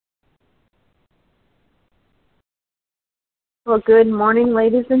Well, good morning,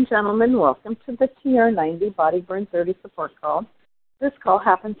 ladies and gentlemen. Welcome to the TR90 Body Burn 30 support call. This call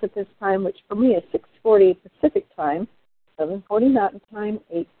happens at this time, which for me is 6:40 Pacific Time, 7:40 Mountain Time,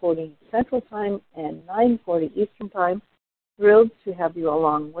 8:40 Central Time, and 9:40 Eastern Time. Thrilled to have you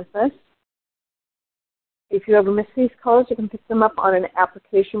along with us. If you ever miss these calls, you can pick them up on an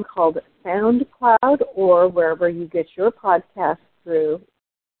application called SoundCloud or wherever you get your podcast through.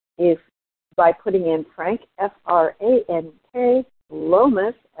 If by putting in Frank, F-R-A-N-K,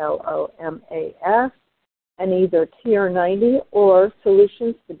 Lomas, L-O-M-A-S, and either TR90 or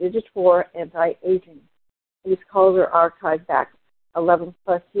Solutions to Digital Anti-Aging. These calls are archived back 11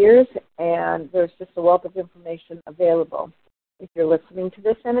 plus years, and there's just a wealth of information available. If you're listening to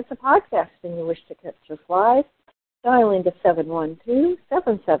this and it's a podcast and you wish to catch us live, dial into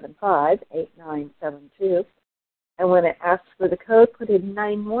 712-775-8972. And when it asks for the code, put in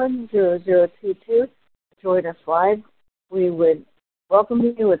 910022 to join us live. We would welcome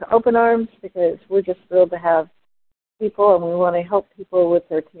you with open arms because we're just thrilled to have people and we want to help people with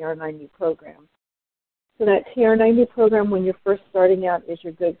their TR90 program. So that TR90 program, when you're first starting out, is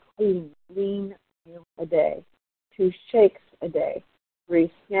your good, clean, lean meal a day, 2 shakes a day,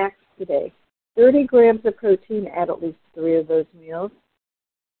 3 snacks a day, 30 grams of protein at least 3 of those meals.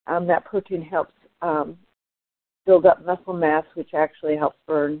 That protein helps build up muscle mass, which actually helps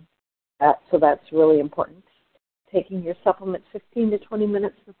burn fat, so that's really important. Taking your supplements 15 to 20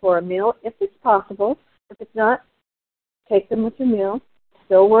 minutes before a meal, if it's possible. If it's not, take them with your meal.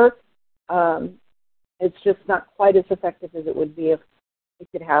 Still work. It's just not quite as effective as it would be if you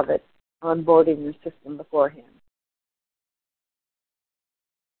could have it on board in your system beforehand.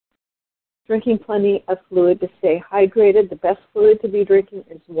 Drinking plenty of fluid to stay hydrated. The best fluid to be drinking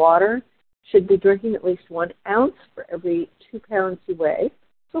is water. Should be drinking at least 1 ounce for every 2 pounds you weigh.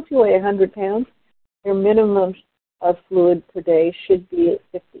 So if you weigh 100 pounds, your minimum of fluid per day should be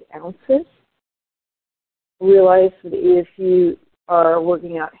 50 ounces. Realize that if you are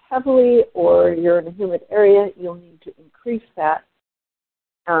working out heavily or you're in a humid area, you'll need to increase that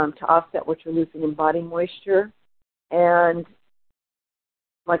to offset what you're losing in body moisture. And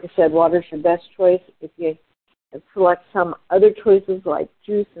like I said, water is your best choice. If you select some other choices like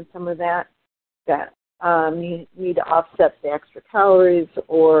juice and some of that you need to offset the extra calories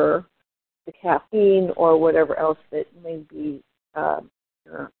or the caffeine or whatever else that may be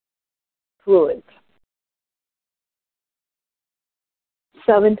fluids.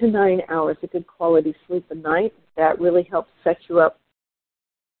 7 to 9 hours of good quality sleep a night. That really helps set you up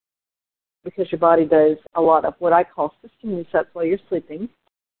because your body does a lot of what I call system resets while you're sleeping.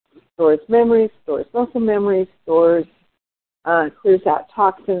 Stores memories, stores muscle memories, clears out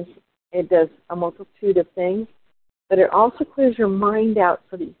toxins. It does a multitude of things, but it also clears your mind out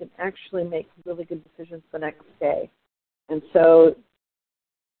so that you can actually make really good decisions the next day. And so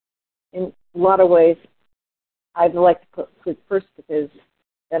in a lot of ways, I'd like to put sleep first because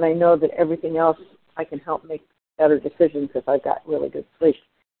then I know that everything else I can help make better decisions if I've got really good sleep.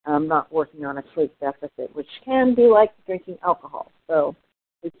 I'm not working on a sleep deficit, which can be like drinking alcohol. So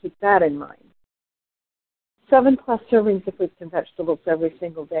we keep that in mind. 7+ servings of fruits and vegetables every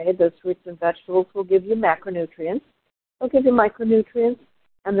single day. Those fruits and vegetables will give you macronutrients. They'll give you micronutrients,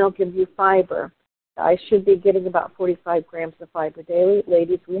 and they'll give you fiber. I should be getting about 45 grams of fiber daily.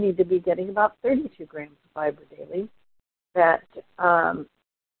 Ladies, we need to be getting about 32 grams of fiber daily. That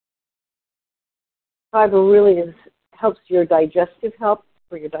fiber really helps your digestive health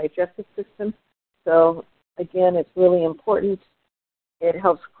for your digestive system. So, again, it's really important. It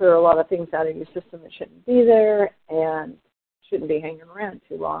helps clear a lot of things out of your system that shouldn't be there and shouldn't be hanging around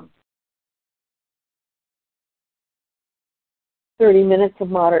too long. 30 minutes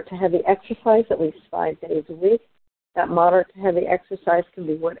of moderate to heavy exercise at least 5 days a week. That moderate to heavy exercise can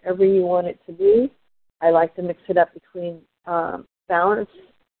be whatever you want it to be. I like to mix it up between balance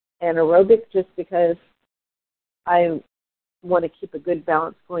and aerobic just because I want to keep a good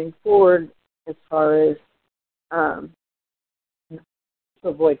balance going forward as far as to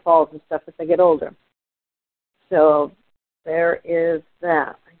avoid falls and stuff as I get older. So there is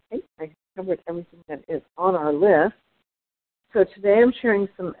that. I think I covered everything that is on our list. So today I'm sharing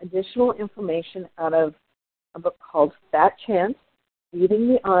some additional information out of a book called Fat Chance, Beating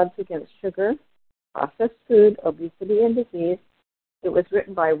the Odds Against Sugar, Processed Food, Obesity, and Disease. It was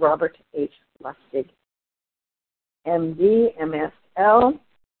written by Robert H. Lustig, MD, MSL.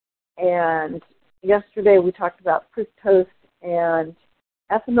 And yesterday we talked about fructose and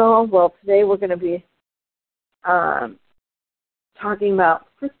ethanol. Well, today we're going to be talking about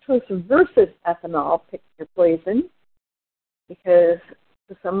fructose versus ethanol. Pick your poison, because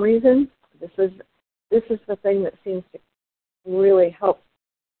for some reason this is the thing that seems to really help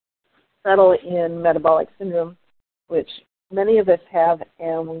settle in metabolic syndrome, which many of us have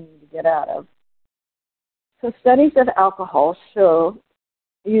and we need to get out of. So studies of alcohol show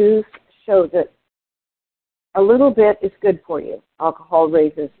that a little bit is good for you. Alcohol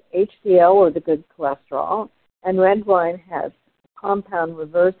raises HDL, or the good cholesterol, and red wine has a compound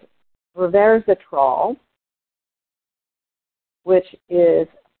resveratrol, which is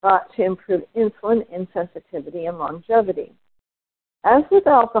thought to improve insulin insensitivity and longevity. As with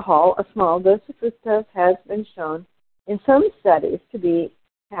alcohol, a small dose of fructose has been shown in some studies to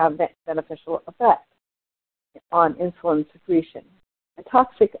have beneficial effects on insulin secretion. The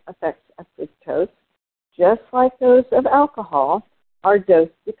toxic effects of fructose, just like those of alcohol, are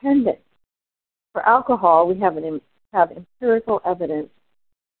dose-dependent. For alcohol, we have empirical evidence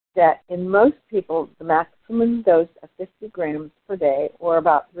that in most people, the maximum dose of 50 grams per day, or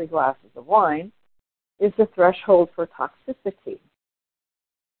about 3 glasses of wine, is the threshold for toxicity.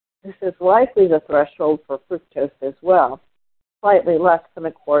 This is likely the threshold for fructose as well, slightly less than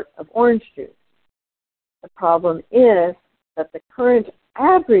a quart of orange juice. The problem is that the current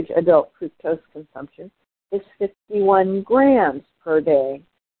average adult fructose consumption is 51 grams per day,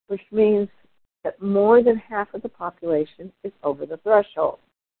 which means that more than half of the population is over the threshold.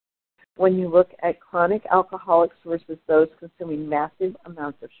 When you look at chronic alcoholics versus those consuming massive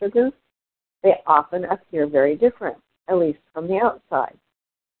amounts of sugar, they often appear very different, at least from the outside.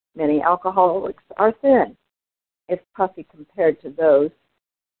 Many alcoholics are thin, if puffy compared to those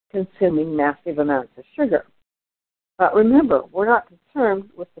consuming massive amounts of sugar. But remember, we're not concerned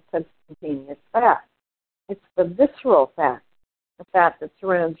with the subcutaneous fat. It's the visceral fat, the fat that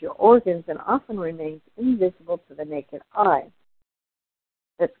surrounds your organs and often remains invisible to the naked eye,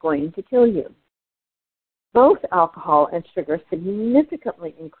 that's going to kill you. Both alcohol and sugar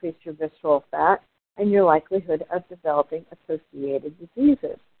significantly increase your visceral fat and your likelihood of developing associated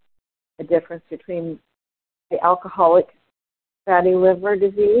diseases. The difference between the alcoholic fatty liver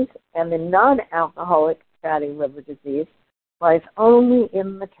disease and the non-alcoholic fatty liver disease lies only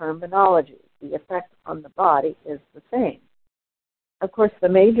in the terminology. The effect on the body is the same. Of course, the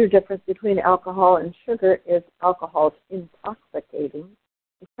major difference between alcohol and sugar is alcohol's intoxicating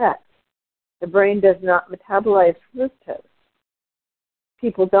effects. The brain does not metabolize fructose.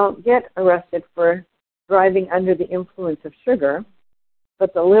 People don't get arrested for driving under the influence of sugar,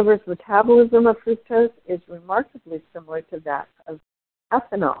 but the liver's metabolism of fructose is remarkably similar to that of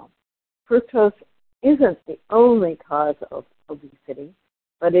ethanol. Fructose isn't the only cause of obesity,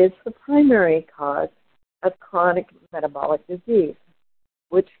 but is the primary cause of chronic metabolic disease,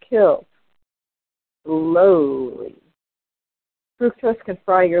 which kills slowly. Fructose can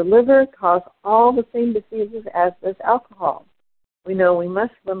fry your liver, cause all the same diseases as does alcohol. We know we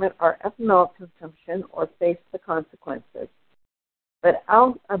must limit our ethanol consumption or face the consequences. But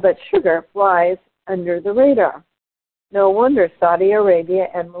sugar flies under the radar. No wonder Saudi Arabia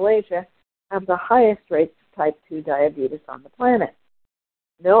and Malaysia have the highest rates of type 2 diabetes on the planet.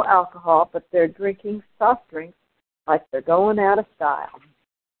 No alcohol, but they're drinking soft drinks like they're going out of style.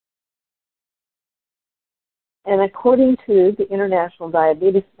 And according to the International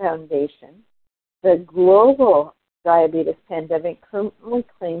Diabetes Foundation, the global diabetes pandemic currently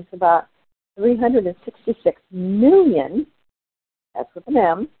claims about 366 million, that's with an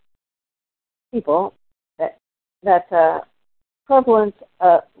M, people. That's a prevalence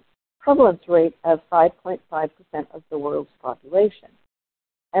rate of 5.5% of the world's population.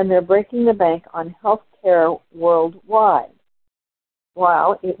 And they're breaking the bank on health care worldwide.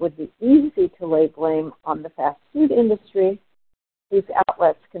 While it would be easy to lay blame on the fast food industry, whose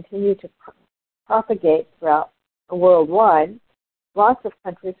outlets continue to propagate throughout worldwide, lots of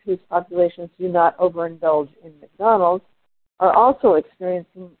countries whose populations do not overindulge in McDonald's are also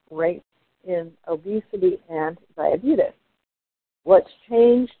experiencing rates in obesity and diabetes. What's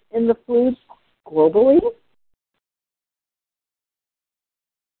changed in the foods globally?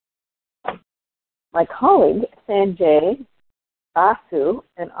 My colleague, Sanjay Basu,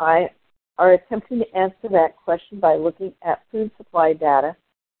 and I are attempting to answer that question by looking at food supply data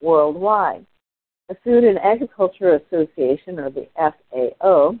worldwide. The Food and Agriculture Association, or the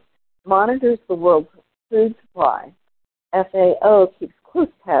FAO, monitors the world's food supply. FAO keeps close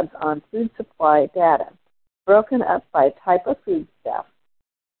tabs on food supply data, broken up by type of foodstuff.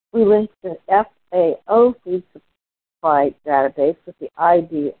 We link the FAO food supply database with the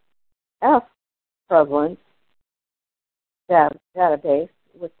IDF prevalence database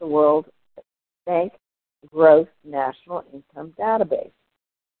with the World Bank Gross National Income Database.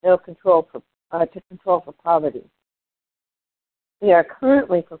 To control for poverty. We are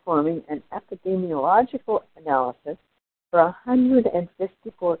currently performing an epidemiological analysis for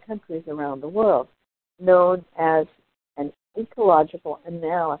 154 countries around the world, known as an ecological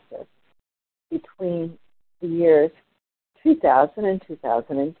analysis between the years 2000 and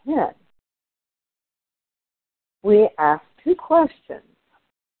 2010. We asked two questions.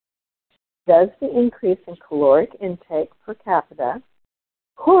 Does the increase in caloric intake per capita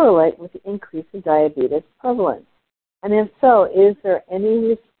correlate with the increase in diabetes prevalence? And if so, is there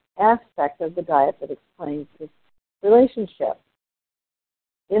any aspect of the diet that explains this relationship?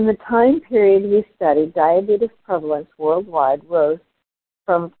 In the time period we studied, diabetes prevalence worldwide rose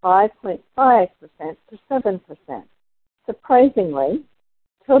from 5.5% to 7%. Surprisingly,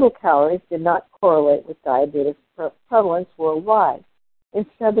 total calories did not correlate with diabetes prevalence worldwide.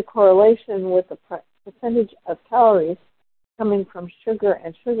 Instead, the correlation with the percentage of calories coming from sugar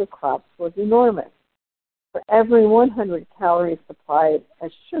and sugar crops was enormous. For every 100 calories supplied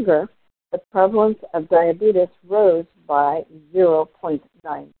as sugar, the prevalence of diabetes rose by 0.9%.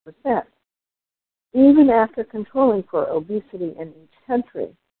 Even after controlling for obesity in each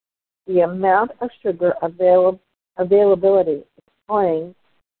country, the amount of sugar availability explains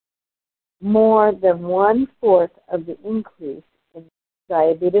more than 1/4 of the increase in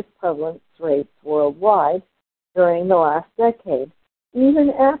diabetes prevalence rates worldwide during the last decade, even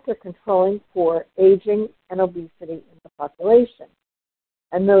after controlling for aging and obesity in the population.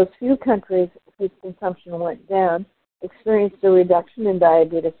 And those few countries whose consumption went down experienced a reduction in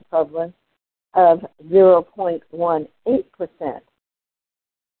diabetes prevalence of 0.18%.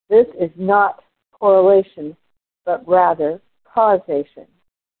 This is not correlation, but rather causation.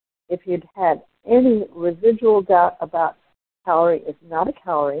 If you'd had any residual doubt about calorie is not a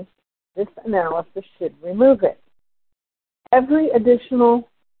calorie, this analysis should remove it. Every additional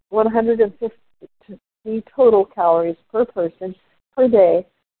 150 total calories per person per day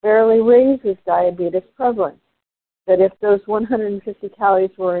barely raises diabetes prevalence. But if those 150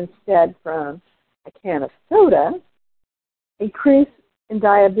 calories were instead from a can of soda, increase in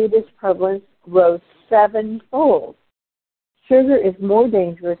diabetes prevalence rose 7-fold. Sugar is more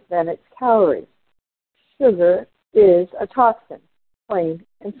dangerous than its calories. Sugar is a toxin, plain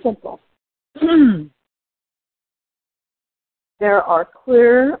and simple. There are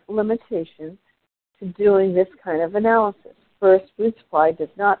clear limitations to doing this kind of analysis. First, food supply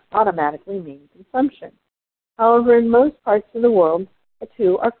does not automatically mean consumption. However, in most parts of the world, the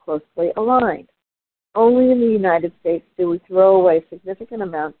two are closely aligned. Only in the United States do we throw away significant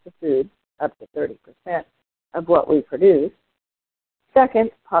amounts of food, up to 30% of what we produce.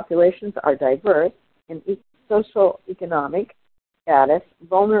 Second, populations are diverse in social, economic status,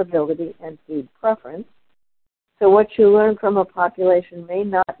 vulnerability, and food preference. So what you learn from a population may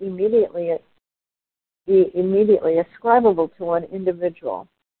not be immediately ascribable to one individual.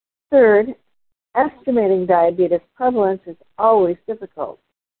 Third, estimating diabetes prevalence is always difficult.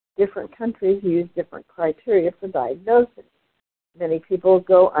 Different countries use different criteria for diagnosis. Many people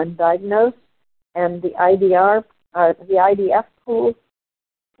go undiagnosed, and the IDF pools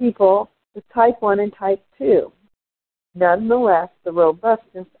people with type 1 and type 2. Nonetheless, the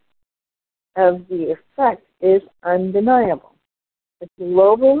robustness of the effect is undeniable. The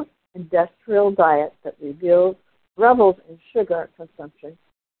global industrial diet that revels in sugar consumption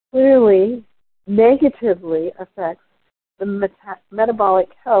clearly negatively affects the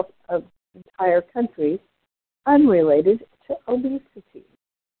metabolic health of entire countries unrelated to obesity.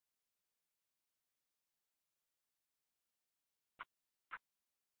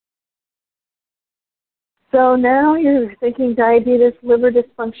 So now you're thinking diabetes, liver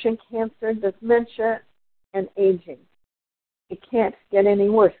dysfunction, cancer, dementia, and aging. It can't get any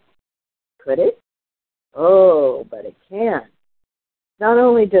worse, could it? Oh, but it can. Not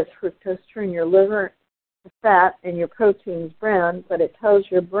only does fructose turn your liver to fat and your proteins brown, but it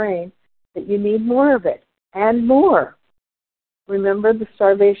tells your brain that you need more of it and more. Remember the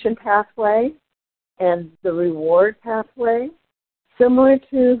starvation pathway and the reward pathway? Similar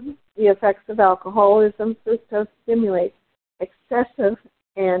to the effects of alcoholism, fructose stimulates excessive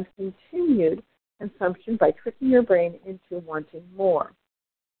and continued consumption by tricking your brain into wanting more.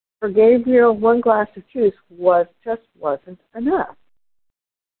 For Gabriel, one glass of juice just wasn't enough.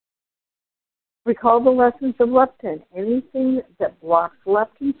 Recall the lessons of leptin. Anything that blocks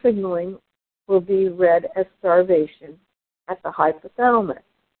leptin signaling will be read as starvation at the hypothalamus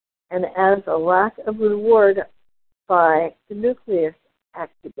and as a lack of reward by the nucleus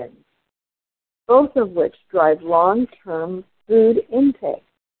accumbens, both of which drive long-term food intake.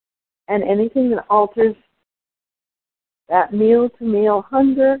 And anything that alters that meal-to-meal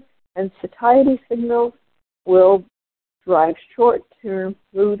hunger and satiety signals will drive short-term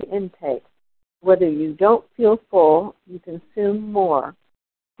food intake. whether you don't feel full, you consume more.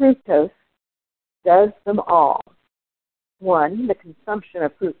 Fructose does them all. 1, the consumption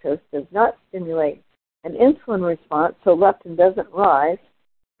of fructose does not stimulate an insulin response, so leptin doesn't rise,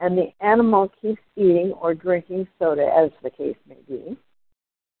 and the animal keeps eating or drinking soda, as the case may be.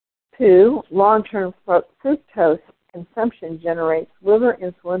 2, long-term fructose consumption generates liver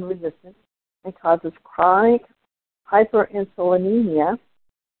insulin resistance and causes chronic hyperinsulinemia,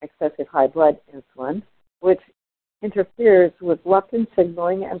 excessive high blood insulin, which interferes with leptin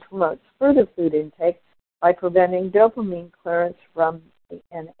signaling and promotes further food intake by preventing dopamine clearance from the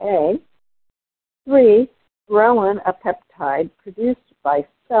NA. 3, ghrelin, a peptide produced by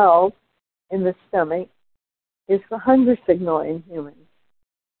cells in the stomach, is the hunger signal in humans.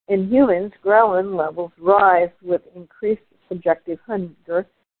 In humans, ghrelin levels rise with increased subjective hunger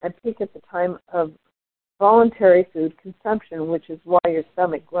and peak at the time of voluntary food consumption, which is why your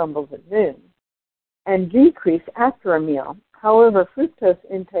stomach grumbles at noon, and decrease after a meal. However, fructose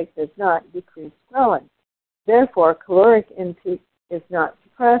intake does not decrease ghrelin. Therefore, caloric intake is not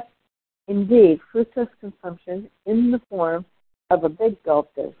suppressed. Indeed, fructose consumption in the form of a big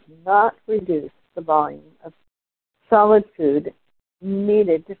gulp does not reduce the volume of solid food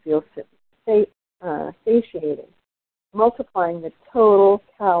needed to feel satiated, multiplying the total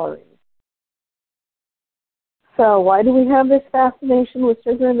calories. So why do we have this fascination with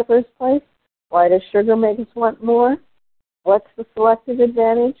sugar in the first place? Why does sugar make us want more? What's the selective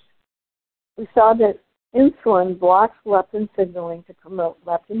advantage? We saw that insulin blocks leptin signaling to promote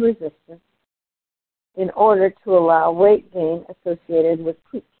leptin resistance in order to allow weight gain associated with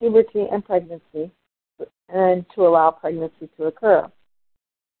puberty and pregnancy, and to allow pregnancy to occur.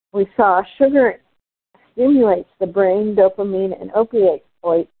 We saw sugar stimulates the brain dopamine and opiate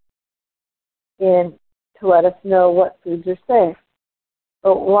in to let us know what foods are safe.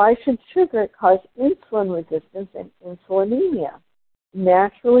 But why should sugar cause insulin resistance and insulinemia?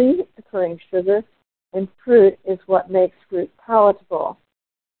 Naturally occurring sugar in fruit is what makes fruit palatable.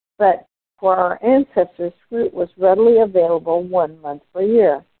 But for our ancestors, fruit was readily available 1 month per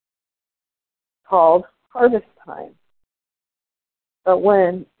year, called harvest time. But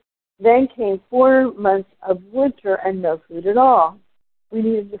then came 4 months of winter and no food at all. We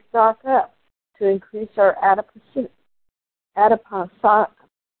needed to stock up to increase our adiposity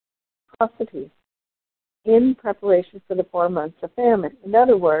in preparation for the 4 months of famine. In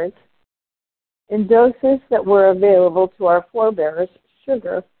other words, in doses that were available to our forebears,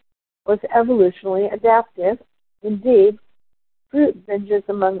 sugar was evolutionally adaptive. Indeed, fruit binges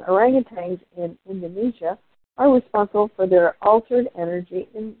among orangutans in Indonesia are responsible for their altered energy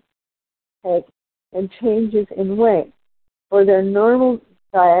intake and changes in weight. For their normal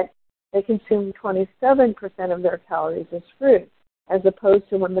diet, they consume 27% of their calories as fruit, as opposed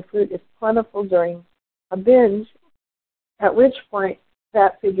to when the fruit is plentiful during a binge, at which point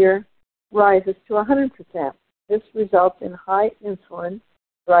that figure rises to 100%. This results in high insulin,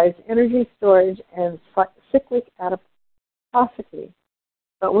 drives energy storage, and cyclic adiposity.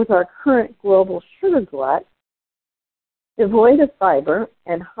 But with our current global sugar glut, devoid of fiber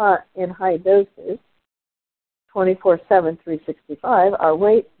and in high doses, 24/7, 365, our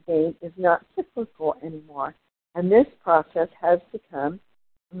weight gain is not cyclical anymore, and this process has become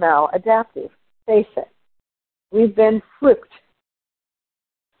maladaptive. Face it, we've been flipped.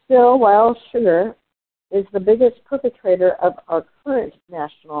 Still, while sugar is the biggest perpetrator of our current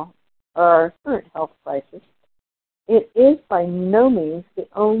health crisis, it is by no means the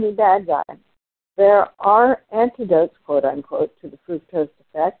only bad guy. There are antidotes, quote unquote, to the fructose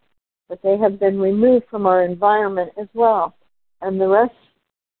effect, but they have been removed from our environment as well. And the rest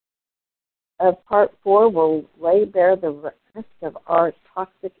of Part 4 will lay bare the rest of our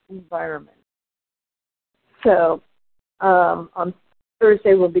toxic environment. So on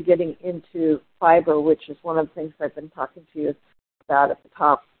Thursday, we'll be getting into fiber, which is one of the things I've been talking to you about at the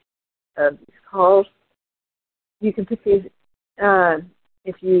top of these calls. You can put these,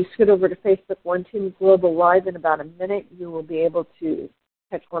 if you scoot over to Facebook, One Team Global Live in about a minute, you will be able to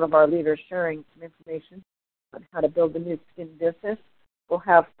catch one of our leaders sharing some information on how to build a new skin business. We'll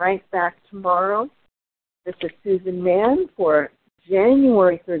have Frank back tomorrow. This is Susan Mann for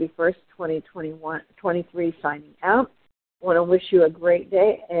January 31st, 2023, signing out. I want to wish you a great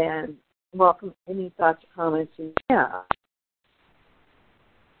day and welcome any thoughts or comments you have.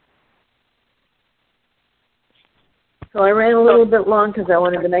 So I ran a little bit long because I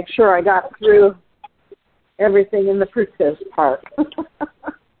wanted to make sure I got through everything in the fructose part.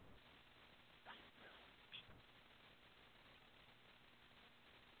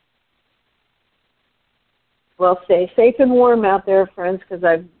 Well, stay safe and warm out there, friends, because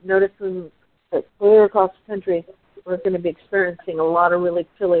I've noticed some But clear across the country, we're going to be experiencing a lot of really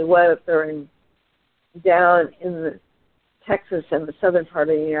chilly weather, and down in the Texas and the southern part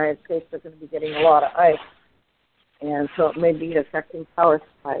of the United States, they're going to be getting a lot of ice. And so it may be affecting power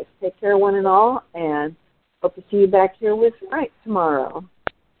supplies. Take care, one and all, and hope to see you back here with Frank tomorrow.